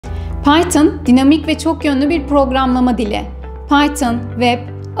Python, dinamik ve çok yönlü bir programlama dili. Python, web,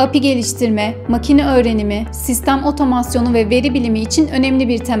 API geliştirme, makine öğrenimi, sistem otomasyonu ve veri bilimi için önemli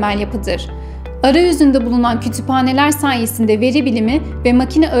bir temel yapıdır. Arayüzünde bulunan kütüphaneler sayesinde veri bilimi ve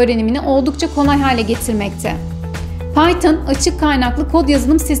makine öğrenimini oldukça kolay hale getirmekte. Python, açık kaynaklı kod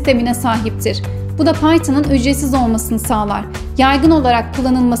yazılım sistemine sahiptir. Bu da Python'ın ücretsiz olmasını sağlar. Yaygın olarak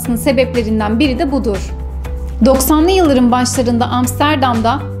kullanılmasının sebeplerinden biri de budur. 90'lı yılların başlarında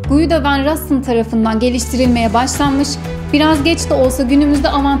Amsterdam'da Guido van Rossum tarafından geliştirilmeye başlanmış, biraz geç de olsa günümüzde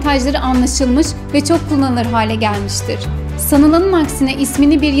avantajları anlaşılmış ve çok kullanılır hale gelmiştir. Sanılanın aksine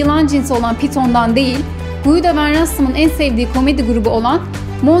ismini bir yılan cinsi olan Python'dan değil, Guido van Rossum'un en sevdiği komedi grubu olan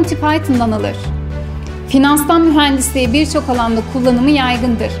Monty Python'dan alır. Finanstan mühendisliğe birçok alanda kullanımı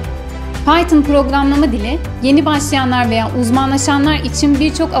yaygındır. Python programlama dili, yeni başlayanlar veya uzmanlaşanlar için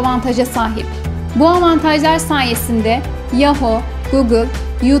birçok avantaja sahip. Bu avantajlar sayesinde Yahoo, Google,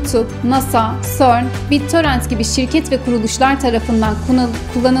 YouTube, NASA, CERN, BitTorrent gibi şirket ve kuruluşlar tarafından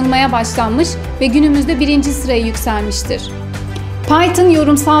kullanılmaya başlanmış ve günümüzde birinci sıraya yükselmiştir. Python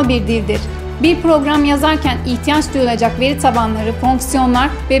yorumsal bir dildir. Bir program yazarken ihtiyaç duyulacak veri tabanları, fonksiyonlar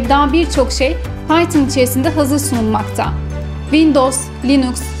ve daha birçok şey Python içerisinde hazır sunulmakta. Windows,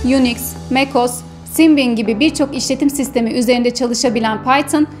 Linux, Unix, macOS, Symbian gibi birçok işletim sistemi üzerinde çalışabilen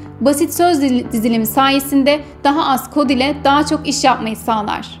Python, basit söz dizilimi sayesinde daha az kod ile daha çok iş yapmayı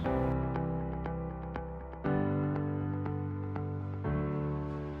sağlar.